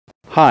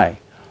Hi,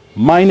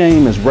 my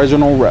name is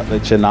Reginald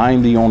Rutledge and I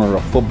am the owner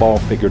of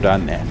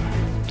Footballfigure.net.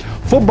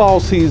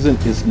 Football season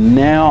is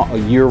now a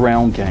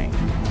year-round game.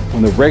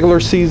 When the regular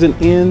season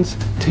ends,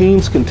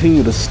 teams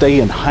continue to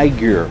stay in high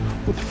gear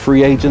with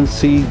free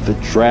agency, the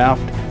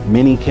draft,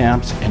 mini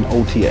camps, and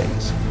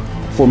OTAs.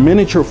 For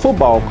miniature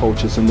football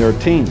coaches and their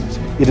teams,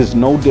 it is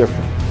no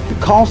different.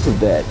 Because of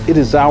that, it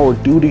is our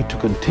duty to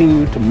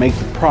continue to make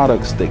the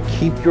products that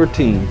keep your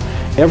team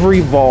ever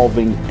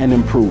evolving and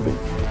improving.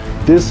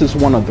 This is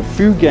one of the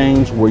few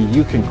games where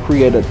you can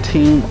create a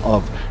team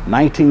of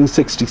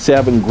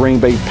 1967 Green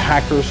Bay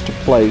Packers to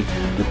play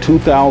the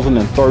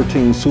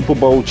 2013 Super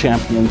Bowl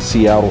champion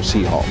Seattle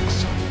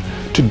Seahawks.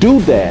 To do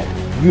that,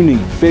 you need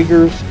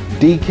figures,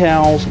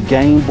 decals,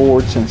 game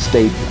boards, and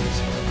stadiums.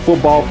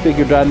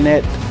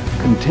 Footballfigure.net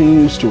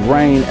continues to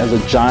reign as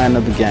a giant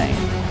of the game.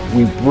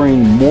 We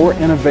bring more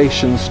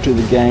innovations to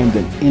the game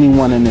than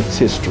anyone in its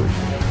history.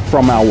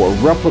 From our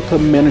replica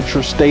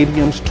miniature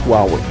stadiums to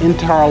our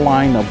entire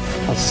line of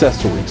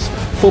accessories,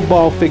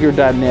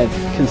 Footballfigure.net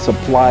can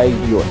supply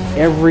your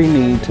every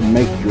need to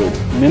make your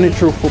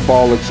miniature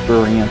football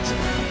experience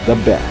the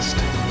best.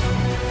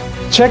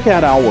 Check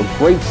out our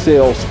great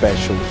sales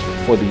specials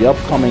for the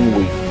upcoming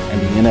week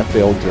and the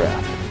NFL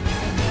Draft.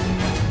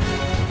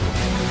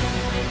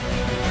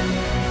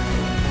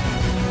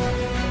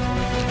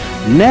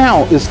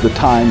 Now is the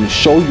time to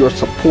show your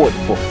support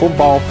for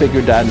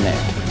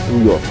Footballfigure.net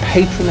through your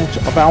patronage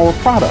of our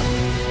product.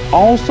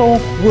 Also,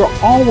 we're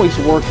always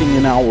working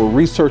in our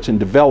research and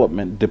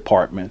development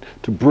department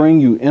to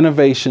bring you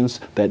innovations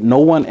that no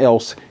one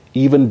else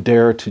even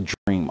dare to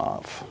dream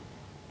of.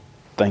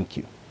 Thank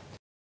you.